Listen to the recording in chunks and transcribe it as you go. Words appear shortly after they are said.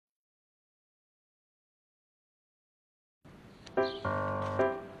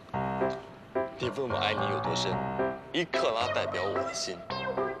你问我爱你有多深，1克拉代表我的心。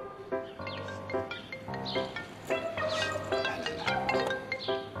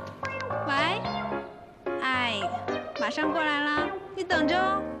喂，哎，马上过来啦，你等着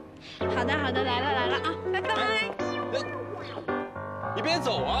哦。好的，好的，来了啊，拜拜。你别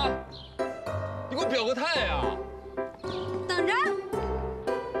走啊！你给我表个态呀！等着。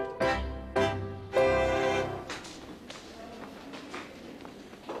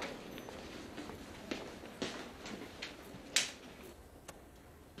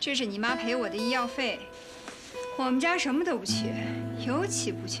这是你妈赔我的医药费。我们家什么都不缺，尤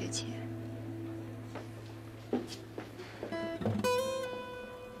其不缺钱。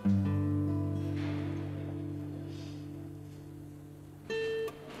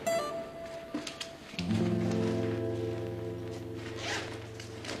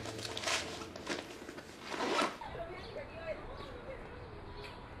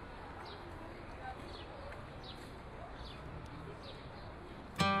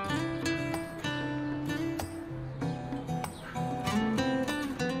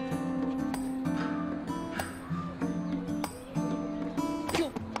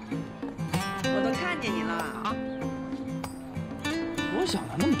我想的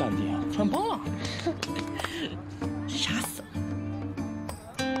那么淡定啊，穿帮了，傻死了！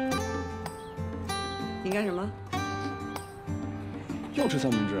你干什么？又吃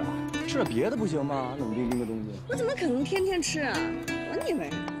三明治啊？吃点别的不行吗？冷冰冰的东西。我怎么可能天天吃啊？管你为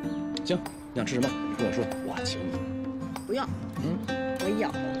什么？行，你想吃什么？你跟我说，我请你。不要。我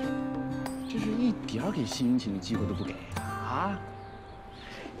要。这是一点给西云请的机会都不给啊！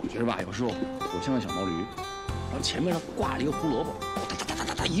我觉得吧，有时候我像个小毛驴，然后前面上挂了一个胡萝卜，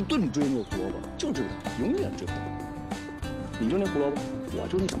哒一顿追那个胡萝卜，就追它，永远追不到。你就那胡萝卜，我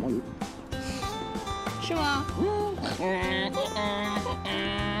就那小毛驴，是吗？什么东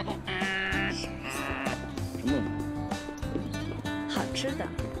西？好吃的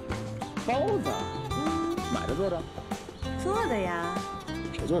包子。买的做的？做的呀。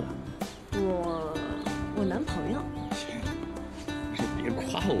谁做的？我男朋友。这别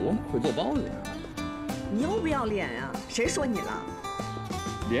夸我会做包子呀！你要不要脸呀？谁说你了？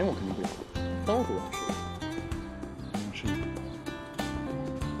脸我肯定不要，包子我要吃。吃一个。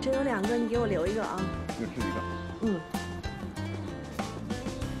这有2个，你给我留一个啊。就吃一个。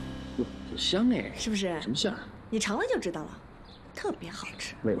哟，好香哎！是不是？什么馅儿？你尝了就知道了，特别好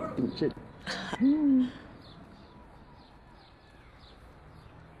吃。为了订这个。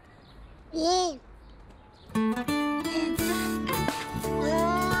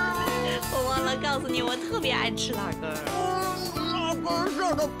我忘了告诉你，我特别爱吃哪根。哪根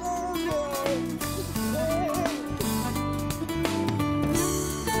上的包子？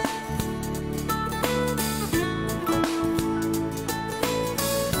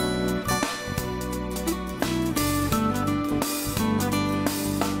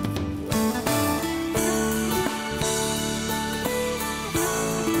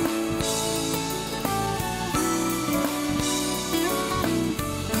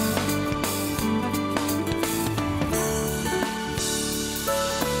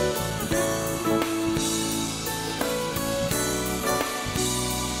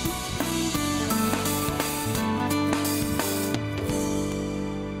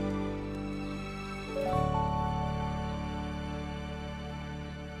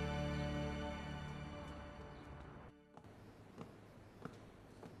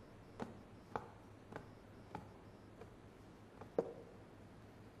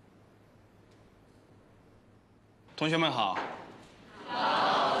同学们好。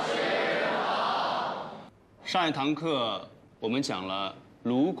老师好。上一堂课我们讲了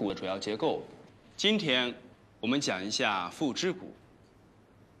颅骨的主要结构，今天我们讲一下腹肢骨。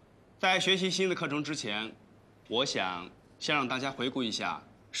在学习新的课程之前，我想先让大家回顾一下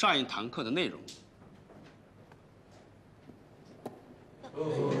上一堂课的内容。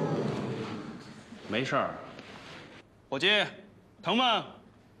没事儿。伙计，疼吗？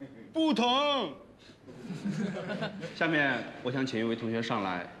不疼。下面我想请一位同学上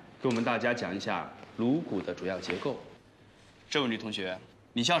来，给我们大家讲一下颅骨的主要结构。这位女同学，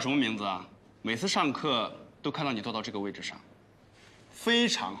你叫什么名字啊？每次上课都看到你坐到这个位置上，非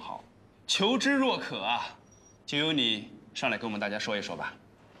常好，求知若渴啊！就由你上来跟我们大家说一说吧。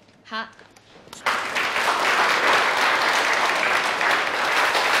好。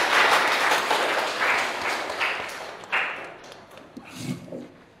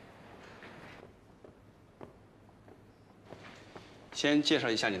先介绍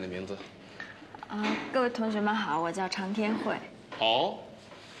一下你的名字。各位同学们好，我叫常天慧。哦，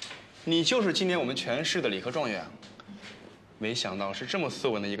你就是今年我们全市的理科状元。没想到是这么斯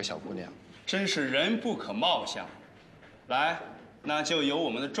文的一个小姑娘，真是人不可貌相。来，那就由我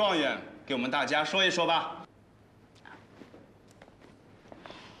们的状元给我们大家说一说吧。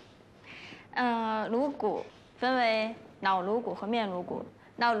颅骨分为脑颅骨和面颅骨，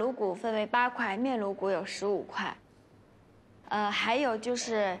脑颅骨分为8块，面颅骨有15块。还有就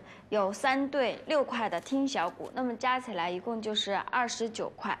是有3对6块的听小骨，那么加起来一共就是29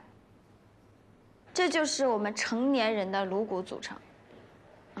块。这就是我们成年人的颅骨组成。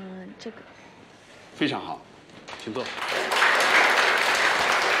这个非常好，请坐。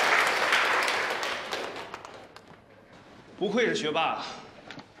不愧是学霸，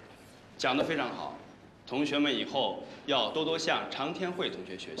讲得非常好。同学们以后要多多向常天慧同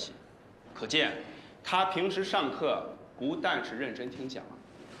学学习。可见，他平时上课不但是认真听讲，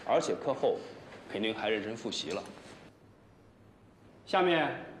而且课后肯定还认真复习了。下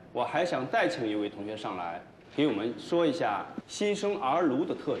面我还想再请一位同学上来，给我们说一下新生儿颅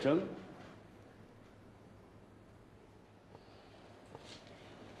的特征。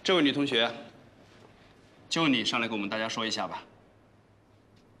这位女同学，就你上来给我们大家说一下吧。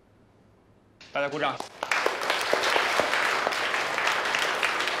大家鼓掌。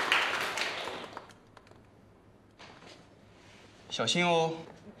小心哦，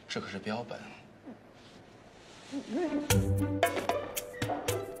这可是标本。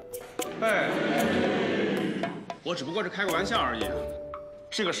哎，我只不过是开个玩笑而已。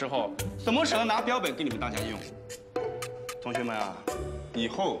这个时候怎么舍得拿标本给你们大家用？同学们啊，以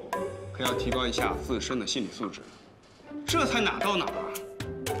后可要提高一下自身的心理素质，这才哪到哪啊！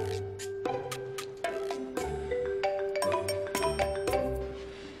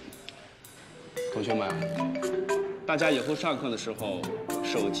同学们，大家以后上课的时候，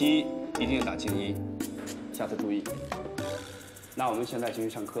手机一定要打静音，下次注意。那我们现在继续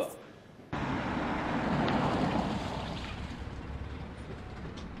上课。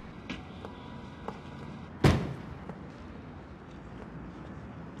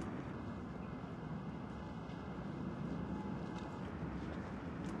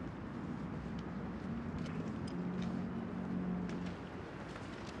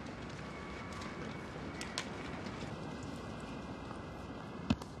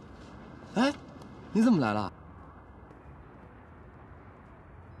哎，你怎么来了？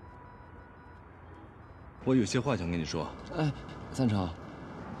我有些话想跟你说。哎，三成，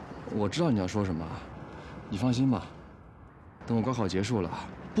我知道你要说什么，你放心吧。等我高考结束了，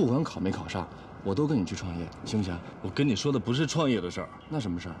不管考没考上，我都跟你去创业，行不行？我跟你说的不是创业的事儿。那什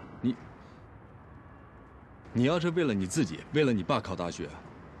么事儿？你要是为了你自己，为了你爸考大学，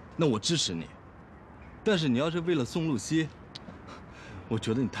那我支持你。但是你要是为了宋露西，我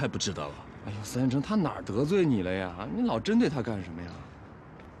觉得你太不值得了。哎呦，三成，他哪儿得罪你了呀？你老针对他干什么呀？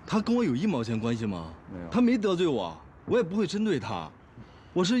他跟我有1毛钱关系吗？没有。他没得罪我，我也不会针对他。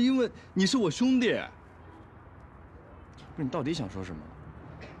我是因为你是我兄弟。不是，你到底想说什么？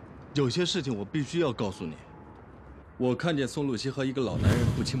有些事情我必须要告诉你。我看见宋露西和一个老男人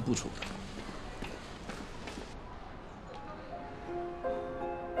不清不楚的。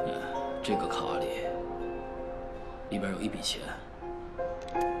这个卡里边有一笔钱，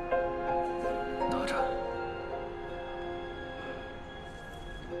拿着。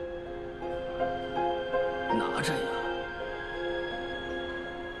拿着呀！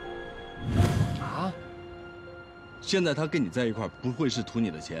啊！现在他跟你在一块儿，不会是图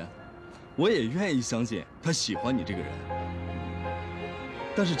你的钱，我也愿意相信他喜欢你这个人。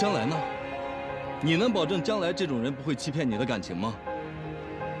但是将来呢？你能保证将来这种人不会欺骗你的感情吗？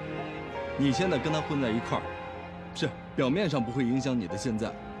你现在跟他混在一块儿，是表面上不会影响你的现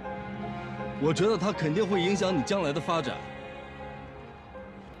在，我觉得他肯定会影响你将来的发展。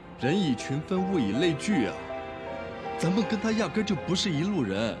人以群分，物以类聚啊，咱们跟他压根就不是一路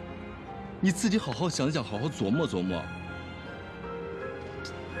人，你自己好好想想，好好琢磨琢磨。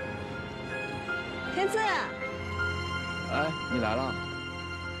天赐，哎，你来了。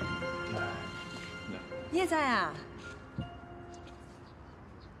你也在啊？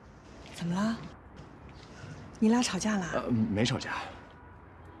怎么了？你俩吵架了？没吵架。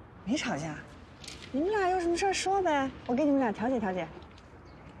没吵架？你们俩有什么事儿说呗，我给你们俩调解调解。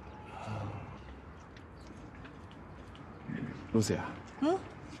Lucy 啊，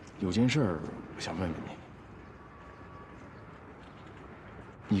有件事儿我想问问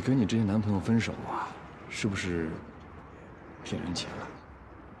你，你跟你之前男朋友分手啊，是不是骗人钱了？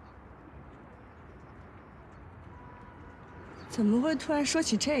怎么会突然说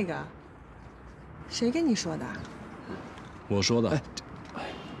起这个？谁跟你说的？我说的。哎，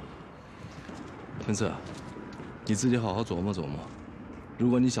天赐，你自己好好琢磨琢磨，如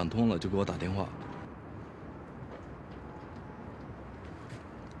果你想通了，就给我打电话。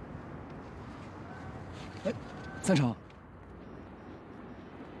赞成。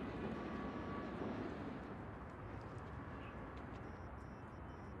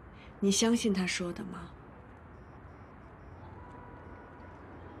你相信他说的吗？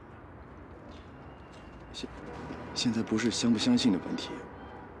现在不是相不相信的问题，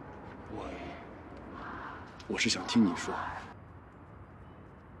我是想听你说。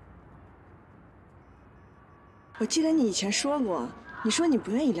我记得你以前说过，你说你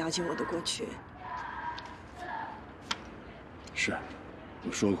不愿意了解我的过去。是，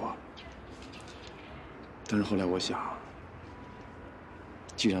我说过。但是后来我想，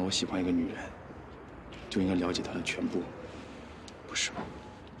既然我喜欢一个女人，就应该了解她的全部，不是吗？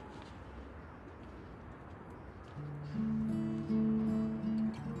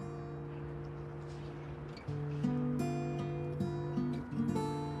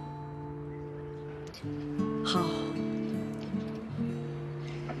好，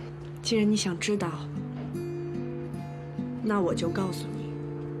既然你想知道，那我就告诉你，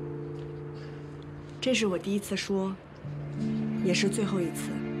这是我第一次说，也是最后一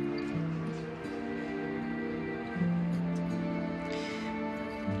次。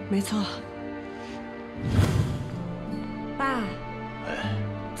没错，爸。哎，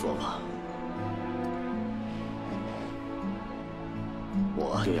坐吧。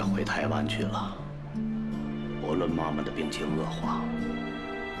我就要回台湾去了。不论妈妈的病情恶化，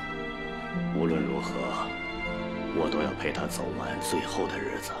无论如何，我都要陪她走完最后的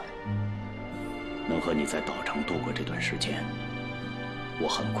日子。能和你在岛上度过这段时间，我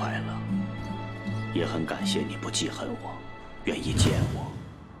很快乐，也很感谢你不记恨我，愿意见我。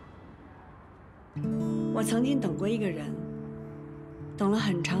我曾经等过一个人，等了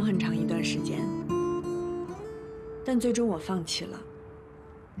很长很长一段时间，但最终我放弃了。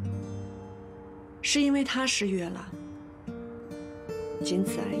是因为他失约了，仅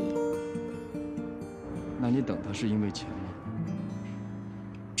此而已。那你等他是因为钱吗？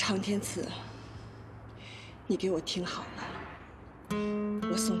常天赐，你给我听好了，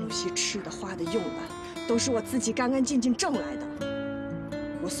我宋如熙吃的、花的、用的，都是我自己干干净净挣来的。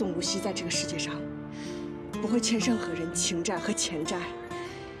我宋如熙在这个世界上，不会欠任何人情债和钱债。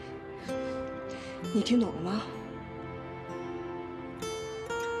你听懂了吗？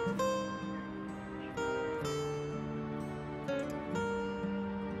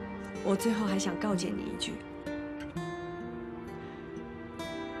我最后还想告诫你一句：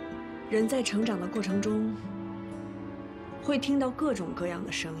人在成长的过程中，会听到各种各样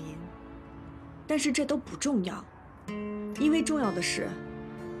的声音，但是这都不重要，因为重要的是，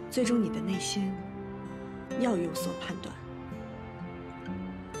最终你的内心要有所判断，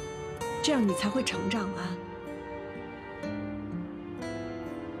这样你才会成长啊。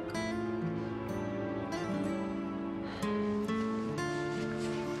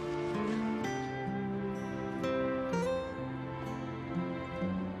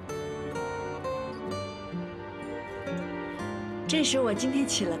这是我今天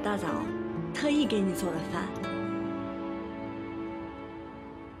起了大早，特意给你做的饭。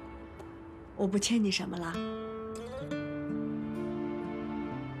我不欠你什么了。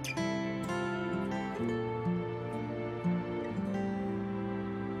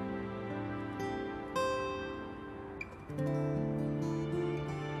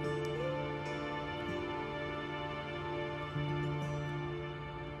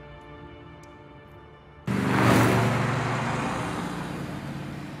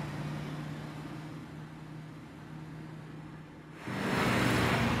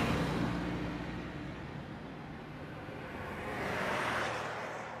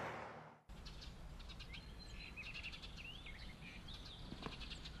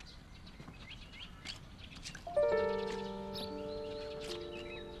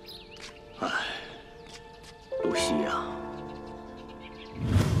露西呀，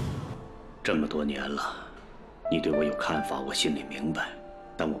这么多年了，你对我有看法，我心里明白，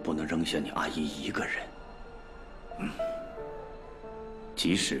但我不能扔下你阿姨一个人。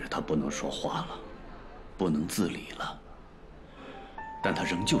即使她不能说话了，不能自理了，但她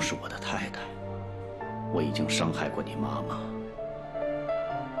仍旧是我的太太。我已经伤害过你妈妈，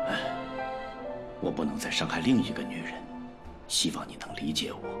我不能再伤害另一个女人，希望你能理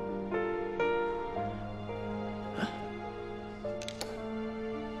解我。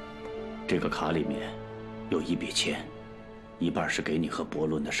这个卡里面有一笔钱，一半是给你和伯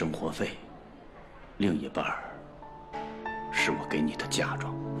伦的生活费，另一半是我给你的嫁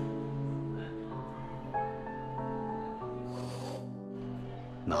妆。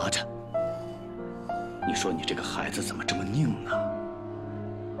拿着。你说你这个孩子怎么这么拧呢？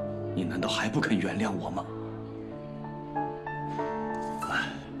你难道还不肯原谅我吗？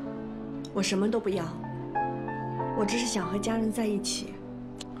我什么都不要，我只是想和家人在一起。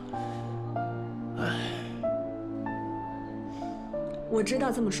唉，我知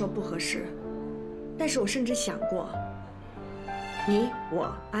道这么说不合适，但是我甚至想过，你、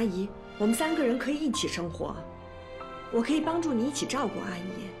我、阿姨，我们3个人可以一起生活，我可以帮助你一起照顾阿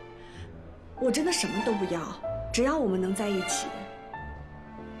姨。我真的什么都不要，只要我们能在一起。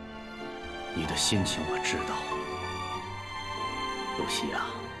你的心情我知道，露西啊，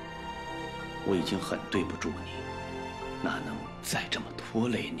我已经很对不住你，哪能再这么拖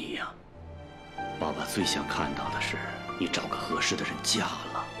累你呀？爸爸最想看到的是你找个合适的人嫁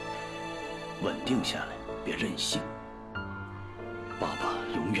了，稳定下来，别任性。爸爸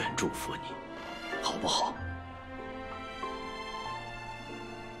永远祝福你，好不好？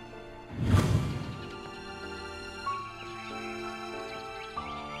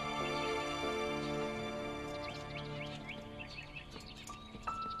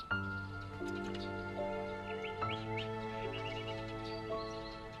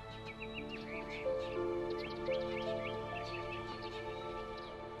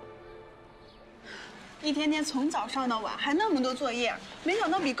一天天从早上到晚，还那么多作业，没想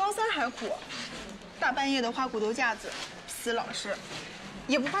到比高3还苦。大半夜的画骨头架子，死老实，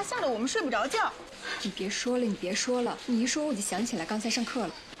也不怕吓得我们睡不着觉。你别说了，你别说了，你一说我就想起来刚才上课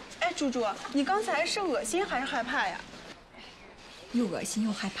了。哎，猪猪，你刚才是恶心还是害怕呀？又恶心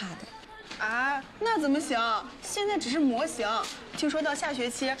又害怕的。啊，那怎么行？现在只是模型，听说到下学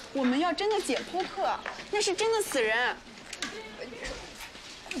期我们要真的解剖课，那是真的死人。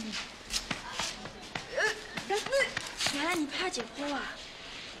原来你怕解剖啊？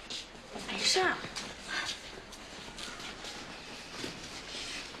没事儿。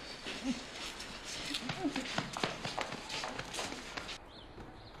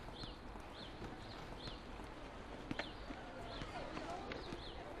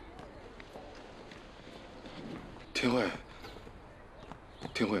天慧，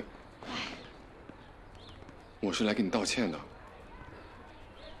天慧，我是来给你道歉的。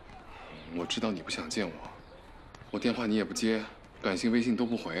我知道你不想见我，我电话你也不接，短信、微信都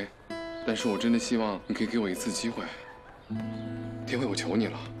不回，但是我真的希望你可以给我一次机会。天慧，我求你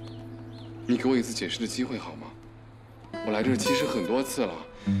了，你给我一次解释的机会好吗？我来这儿其实很多次了，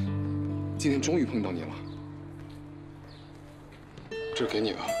今天终于碰到你了，这给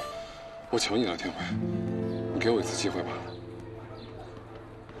你的，我求你了，天慧，你给我一次机会吧。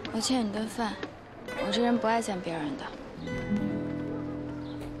我欠你顿饭，我这人不爱欠别人的。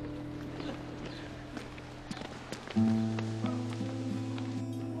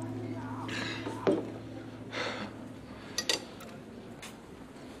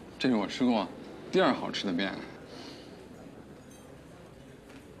这是我吃过第2好吃的面。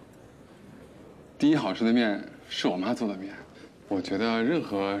第1好吃的面是我妈做的面，我觉得任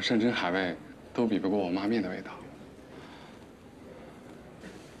何山珍海味都比不过我妈面的味道。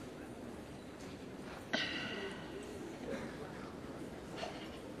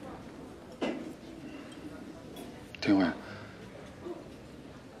天慧，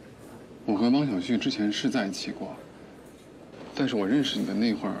我和汪小旭之前是在一起过。但是我认识你的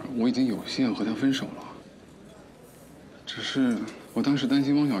那会儿，我已经有心要和他分手了。只是我当时担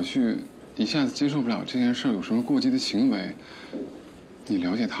心汪小旭一下子接受不了这件事儿有什么过激的行为。你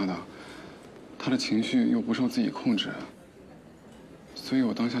了解他的，他的情绪又不受自己控制，所以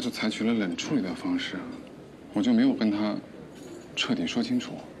我当下就采取了冷处理的方式，我就没有跟他彻底说清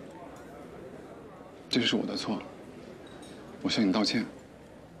楚。这是我的错，我向你道歉。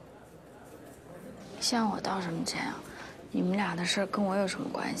向我道什么歉啊？你们俩的事跟我有什么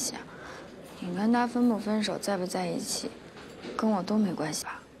关系啊？你跟他分不分手，在不在一起，跟我都没关系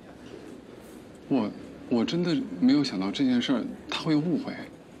吧？我真的没有想到这件事儿他会误会，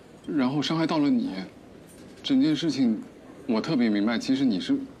然后伤害到了你。整件事情，我特别明白，其实你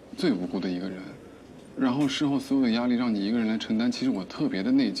是最无辜的一个人。然后事后所有的压力让你一个人来承担，其实我特别的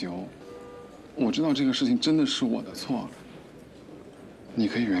内疚。我知道这个事情真的是我的错，你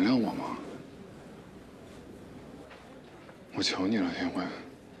可以原谅我吗？我求你了，天慧。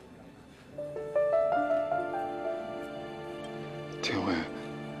天慧，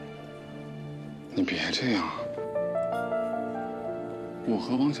你别这样。我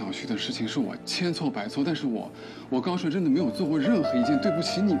和汪小旭的事情是我千错百错，但是我高帅真的没有做过任何一件对不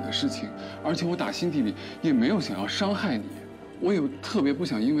起你的事情，而且我打心底里也没有想要伤害你，我也特别不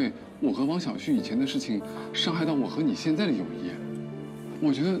想因为我和汪小旭以前的事情伤害到我和你现在的友谊。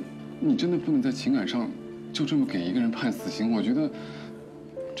我觉得你真的不能在情感上就这么给一个人判死刑，我觉得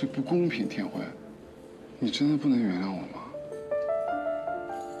这不公平，天慧，你真的不能原谅我吗？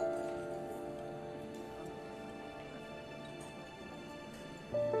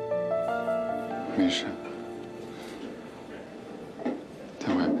没事，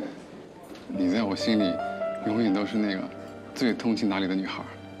心里永远都是那个最通情达理的女孩。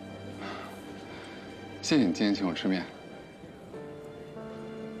谢谢你今天请我吃面。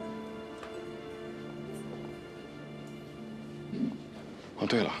哦，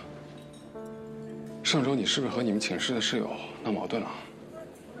对了，上周你是不是和你们寝室的室友闹矛盾了？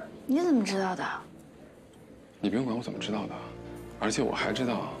你怎么知道的？你不用管我怎么知道的，而且我还知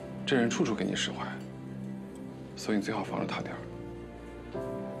道这人处处给你使坏，所以你最好防着他点儿。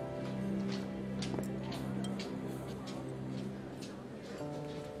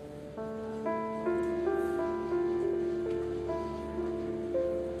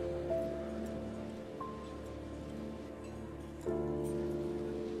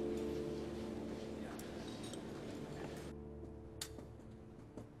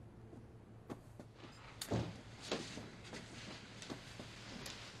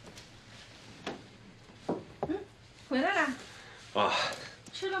回来了啊，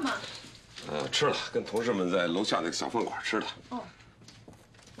吃了吗？吃了，跟同事们在楼下那个小饭馆吃的。哦。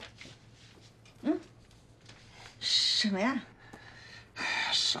什么呀？哎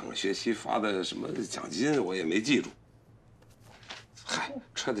呀，上个学期发的什么奖金我也没记住。嗨，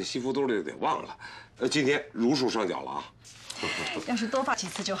揣在西服兜里得忘了。今天如数上缴了啊。要是多发几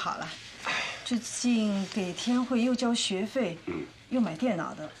次就好了。最近给天慧又交学费，又买电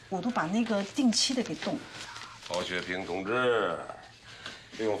脑的，我都把那个定期的给动了。曹雪萍同志，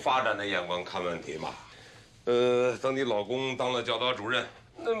用发展的眼光看问题嘛。等你老公当了教导主任，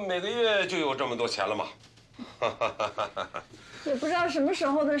那每个月就有这么多钱了嘛。也不知道什么时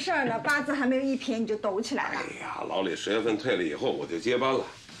候的事儿呢，八字还没有一撇你就抖起来了。哎呀，老李10月份退了以后，我就接班了。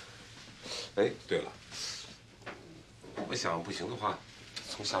哎，对了，我想不行的话，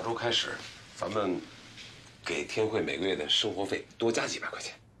从下周开始，咱们给天慧每个月的生活费多加几百块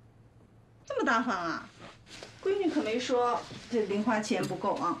钱。这么大方啊？闺女可没说这零花钱不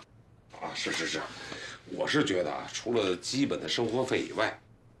够啊。啊，是，我是觉得啊，除了基本的生活费以外，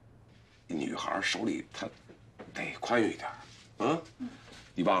女孩手里她得宽裕一点。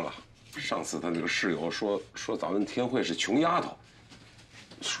你忘了上次她那个室友说咱们天慧是穷丫头。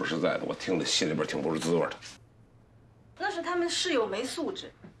说实在的，我听着心里边挺不是滋味的。那是他们室友没素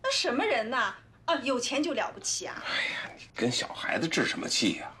质，那什么人呐？啊，有钱就了不起啊？哎呀，你跟小孩子置什么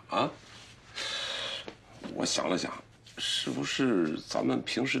气呀？啊！我想了想，是不是咱们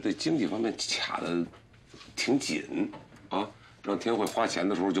平时对经济方面卡的挺紧啊？让天慧花钱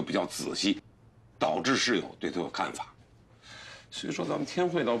的时候就比较仔细，导致室友对她有看法。所以说咱们天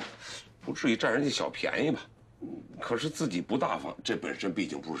慧倒不至于占人家小便宜吧。可是自己不大方，这本身毕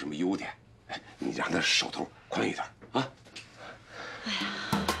竟不是什么优点。哎，你让她手头宽裕点啊！哎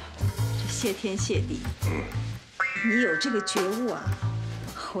呀，这谢天谢地，你有这个觉悟啊，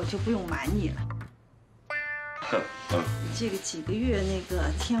我就不用瞒你了。这个几个月那个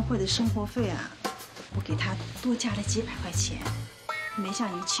天慧的生活费啊，我给她多加了几百块钱，没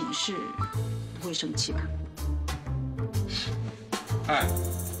向你请示，不会生气吧？哎，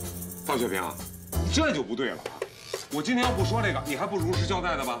方雪萍，你这就不对了啊！我今天要不说这个，你还不如实交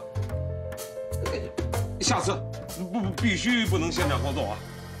代的吧？下次必须不能先斩后奏啊！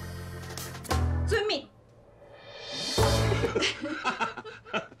遵命。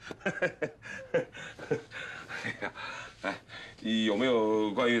哎，有没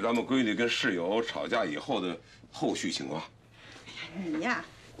有关于咱们闺女跟室友吵架以后的后续情况？你呀，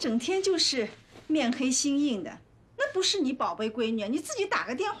整天就是面黑心硬的，那不是你宝贝闺女，你自己打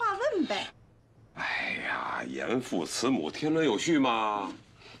个电话问呗。哎呀，严父慈母，天伦有序嘛。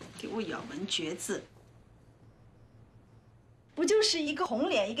给我咬文嚼字，不就是一个红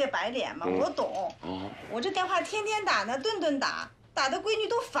脸一个白脸吗？我懂。我这电话天天打呢，顿顿打，打的闺女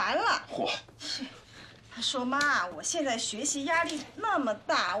都烦了。嚯！他说：“妈，我现在学习压力那么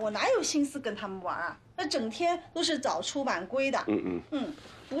大，我哪有心思跟他们玩啊？那整天都是早出晚归的。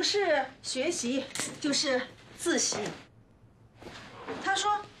不是学习就是自习。”他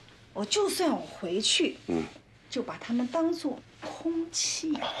说：“我就算我回去，就把他们当做空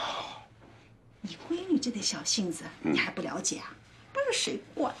气。你闺女这点小性子，你还不了解啊？不是谁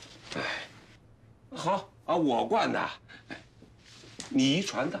惯。哎，好啊，我惯的，你遗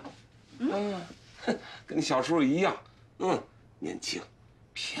传的，跟你小时候一样，年轻、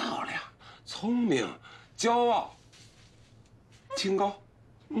漂亮、聪明、骄傲、清高，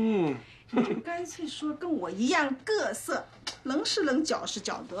你干脆说跟我一样各色，棱是棱，角是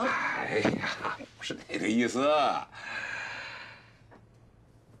角得了。哎呀，不是那个意思。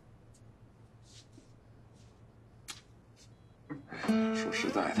说实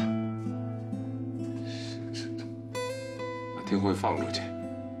在的，把天慧放出去，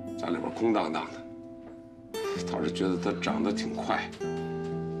家里边空荡荡的。倒是觉得她长得挺快，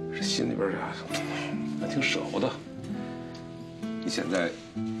这心里边啊，还挺舍不得。你现在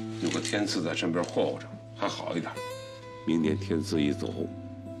有个天赐在身边霍霍着，还好一点。明年天赐一走，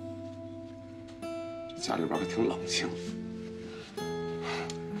这家里边还挺冷清。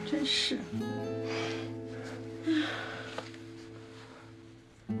真是。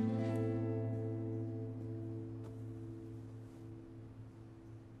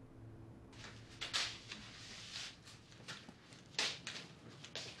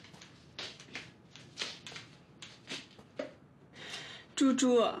猪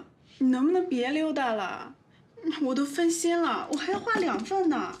猪，你能不能别溜达了？我都分心了，我还要画2份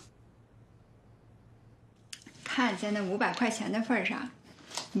呢。看在那500块钱的份上，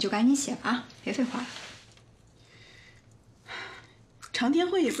你就赶紧写吧啊，别废话了。长天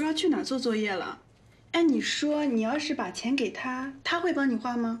慧也不知道去哪儿做作业了。哎，你说你要是把钱给他，他会帮你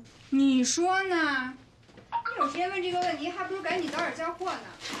画吗？你说呢？你有时间问这个问题，还不如赶紧早点交货呢。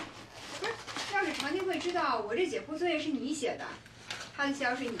不是，要是长天慧知道我这解剖作业是你写的，他的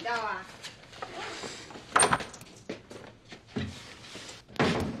消息你到啊？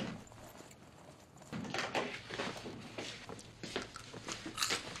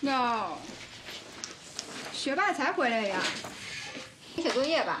哟，学霸才回来呀？你写作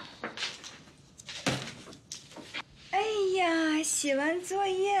业吧。哎呀，写完作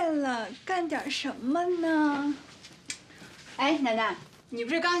业了，干点什么呢？哎，楠楠，你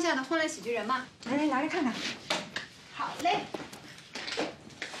不是刚下的《欢乐喜剧人》吗？来来，拿着看看。好嘞。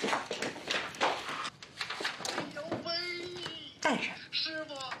带上。师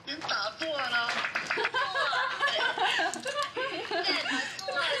傅，您打坐呢？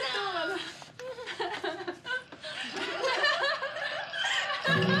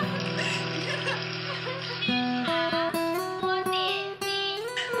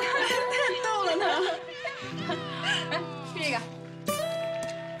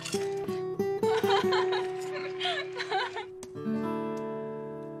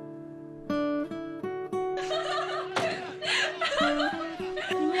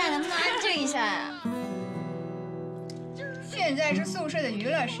现在是宿舍的娱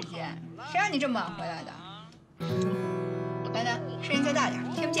乐时间，谁让你这么晚回来的？楠楠，声音再大点，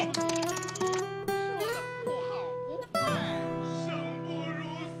听不见。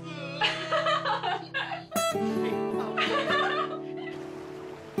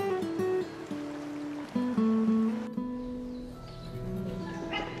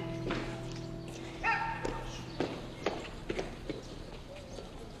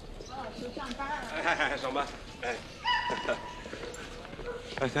哎，上班，哎，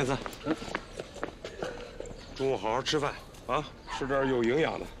哎，天赐，中午好好吃饭啊，吃点有营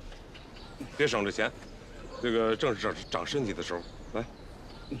养的，别省着钱。这个正是长身体的时候，来。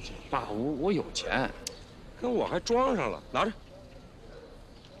爸，我有钱，跟我还装上了，拿着，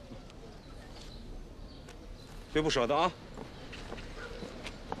别不舍得啊。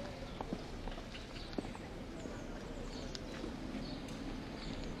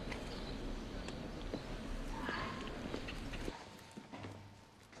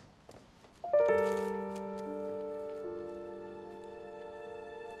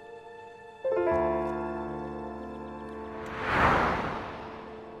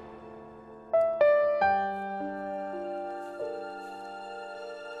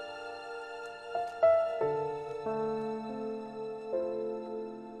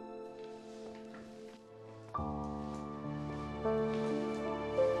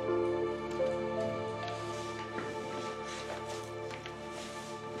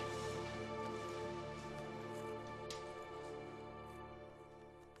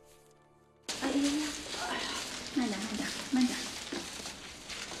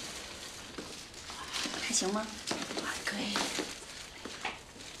行吗？还可以。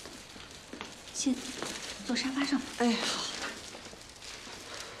先坐沙发上。哎，好。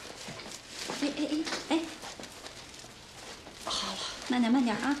哎，好了，慢点慢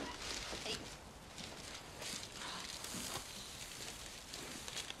点啊。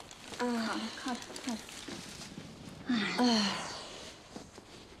好，靠着靠着。哎，哎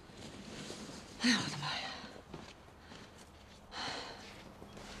呀，我的妈呀！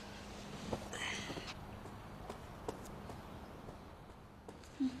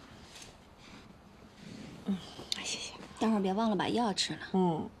谢谢。待会儿别忘了把药吃了。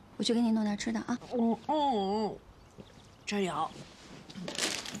我去给你弄点吃的啊。这有。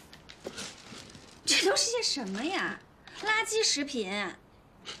这都是些什么呀？垃圾食品。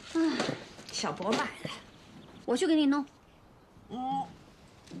小博买的。我去给你弄。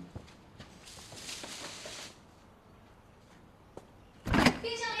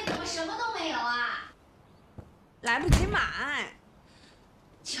冰箱里怎么什么都没有啊？来不及买。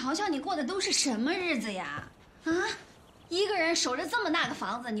瞧瞧你过的都是什么日子呀？啊，一个人守着这么大个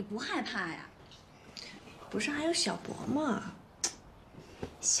房子，你不害怕呀？不是还有小博吗？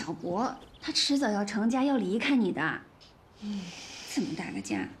小博他迟早要成家，要离开你的。这么大个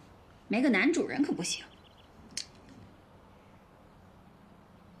家，没个男主人可不行。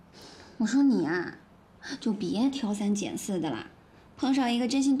我说你啊，就别挑三拣四的了，碰上一个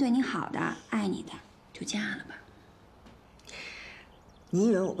真心对你好的、爱你的，就嫁了吧。你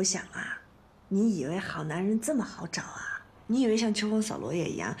以为我不想啊？你以为好男人这么好找啊？你以为像秋风扫落叶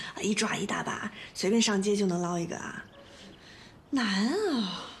一样一抓一大把，随便上街就能捞一个啊？难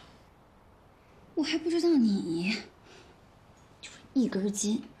啊！我还不知道你，就是一根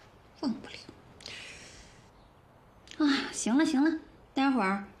筋，忘不了。啊，行了行了，待会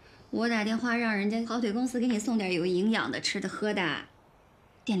儿我打电话让人家跑腿公司给你送点有营养的吃的喝的，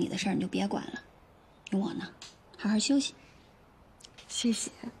店里的事儿你就别管了，有我呢，好好休息。谢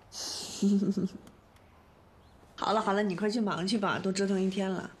谢。好了好了，你快去忙去吧，都折腾一天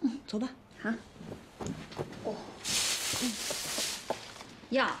了。走吧。好。哦。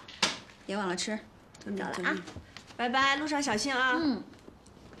药，别忘了吃。走了啊。拜拜，路上小心啊。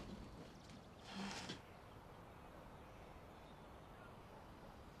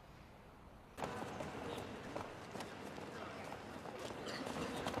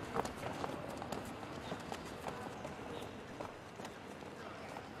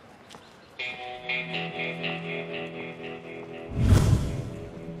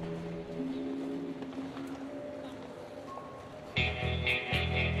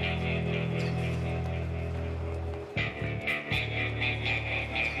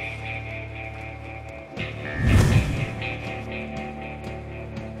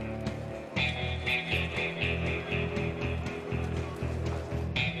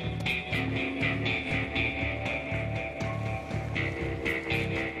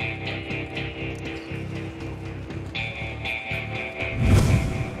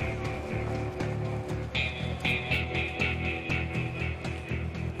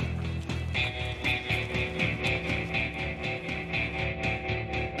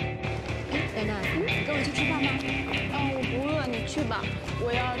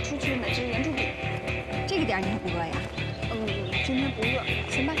我要出去买支圆珠笔。这个点你还不饿呀？今天不饿。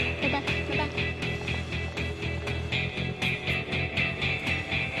行吧，拜拜，拜拜。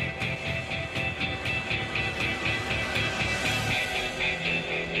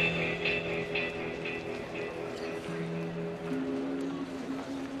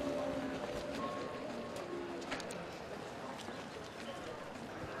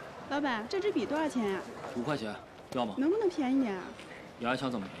老板，这支笔多少钱呀？5块钱，要吗？能不能便宜点啊？你还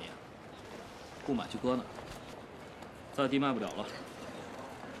想怎么便宜？不买就搁那，再低卖不了了。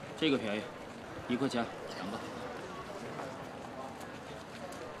这个便宜，1块钱2个。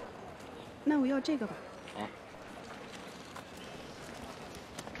那我要这个吧。好。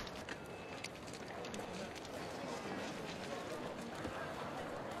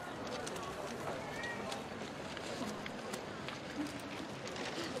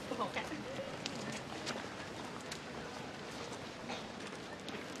不好看。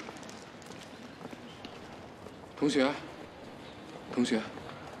同学，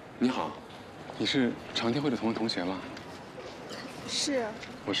你好，你是常天慧的同学吗？是。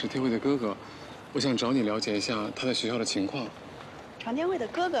我是天慧的哥哥，我想找你了解一下他在学校的情况。常天慧的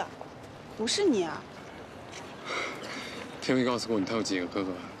哥哥，不是你啊？天慧告诉过你他有几个哥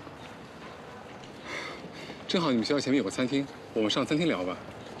哥。正好你们学校前面有个餐厅，我们上餐厅聊吧。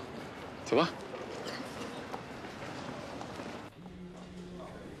走吧。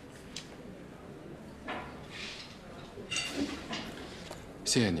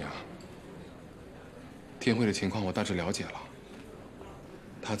谢谢你啊。天慧的情况我大致了解了。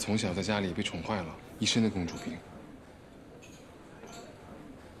她从小在家里被宠坏了，一身的公主病。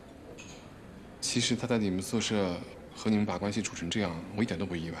其实她在你们宿舍和你们把关系处成这样，我一点都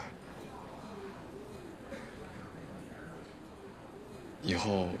不意外。以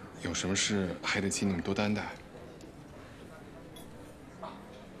后有什么事还得请你们多担待。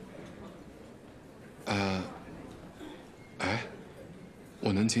哎，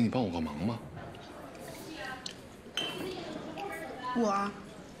我能请你帮我个忙吗？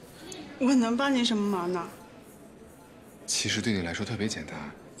我能帮你什么忙呢？其实对你来说特别简单，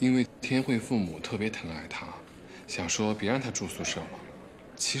因为天慧父母特别疼爱她，想说别让她住宿舍了。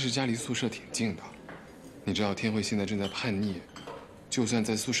其实家离宿舍挺近的，你知道天慧现在正在叛逆，就算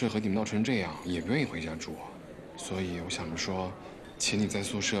在宿舍和你们闹成这样，也不愿意回家住。所以我想着说，请你在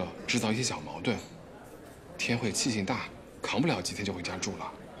宿舍制造一些小矛盾。天慧气性大，扛不了几天就回家住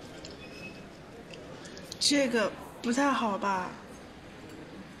了。这个不太好吧？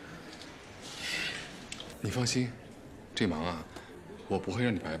你放心，这忙啊，我不会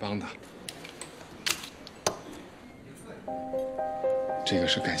让你白帮的。这个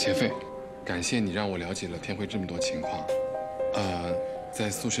是感谢费，感谢你让我了解了天辉这么多情况。在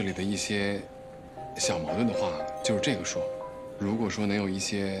宿舍里的一些小矛盾的话，就是这个数。如果说能有一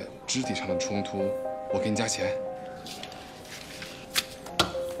些肢体上的冲突，我给你加钱。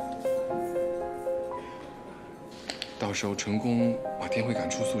到时候成功把天辉赶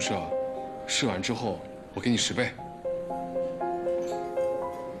出宿舍，试完之后，我给你10倍。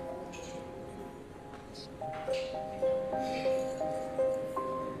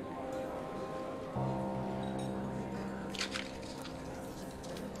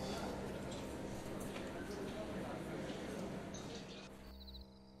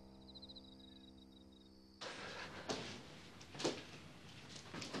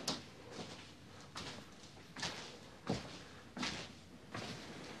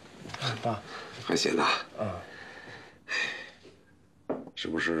爸，还行啊。是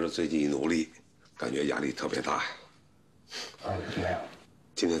不是最近一努力，感觉压力特别大呀？没有。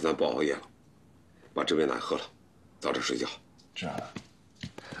今天咱不熬夜了，把这杯奶喝了，早点睡觉。知道了。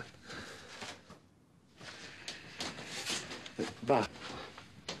爸，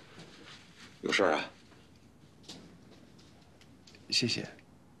有事啊？谢谢。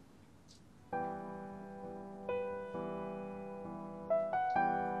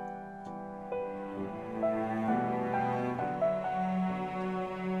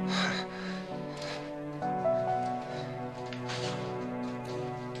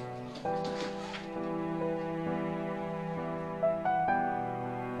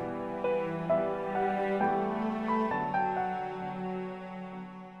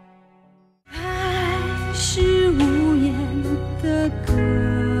是无言的歌，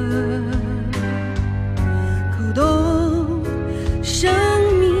扣动生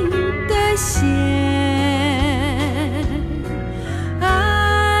命的线。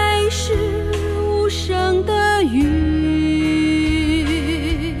爱是无声的雨，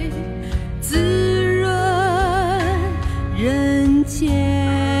滋润人间。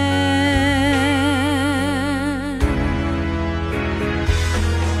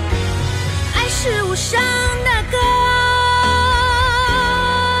爱是无声。